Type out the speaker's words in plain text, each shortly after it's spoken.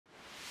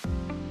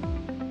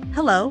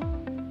Hello,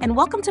 and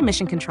welcome to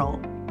Mission Control.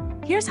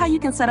 Here's how you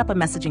can set up a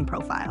messaging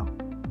profile.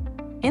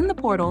 In the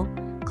portal,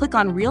 click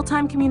on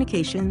Real-Time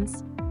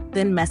Communications,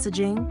 then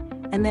Messaging,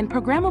 and then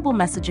Programmable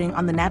Messaging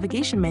on the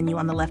navigation menu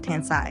on the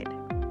left-hand side.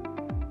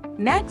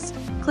 Next,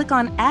 click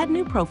on Add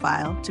New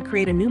Profile to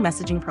create a new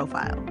messaging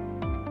profile.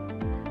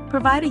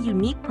 Provide a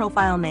unique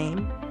profile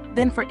name,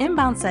 then for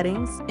inbound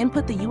settings,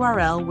 input the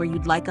URL where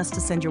you'd like us to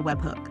send your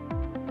webhook.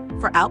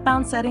 For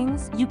outbound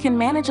settings, you can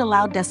manage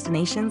allowed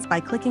destinations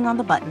by clicking on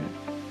the button.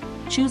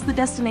 Choose the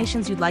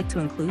destinations you'd like to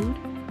include,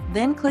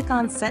 then click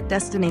on Set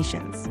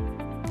Destinations.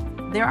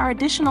 There are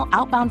additional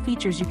outbound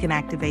features you can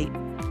activate,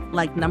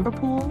 like number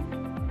pool,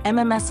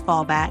 MMS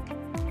fallback,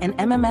 and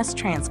MMS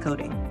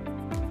transcoding.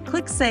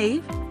 Click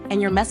Save,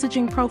 and your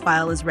messaging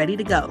profile is ready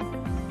to go.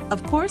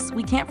 Of course,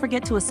 we can't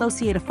forget to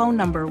associate a phone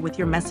number with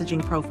your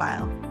messaging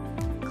profile.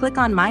 Click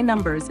on My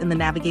Numbers in the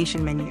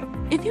navigation menu.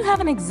 If you have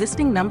an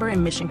existing number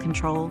in Mission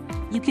Control,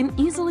 you can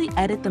easily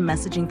edit the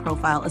messaging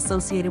profile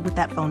associated with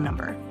that phone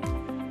number.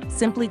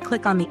 Simply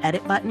click on the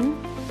Edit button,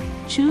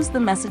 choose the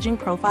messaging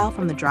profile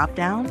from the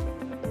drop-down,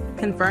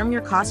 confirm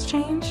your cost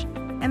change,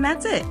 and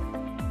that's it.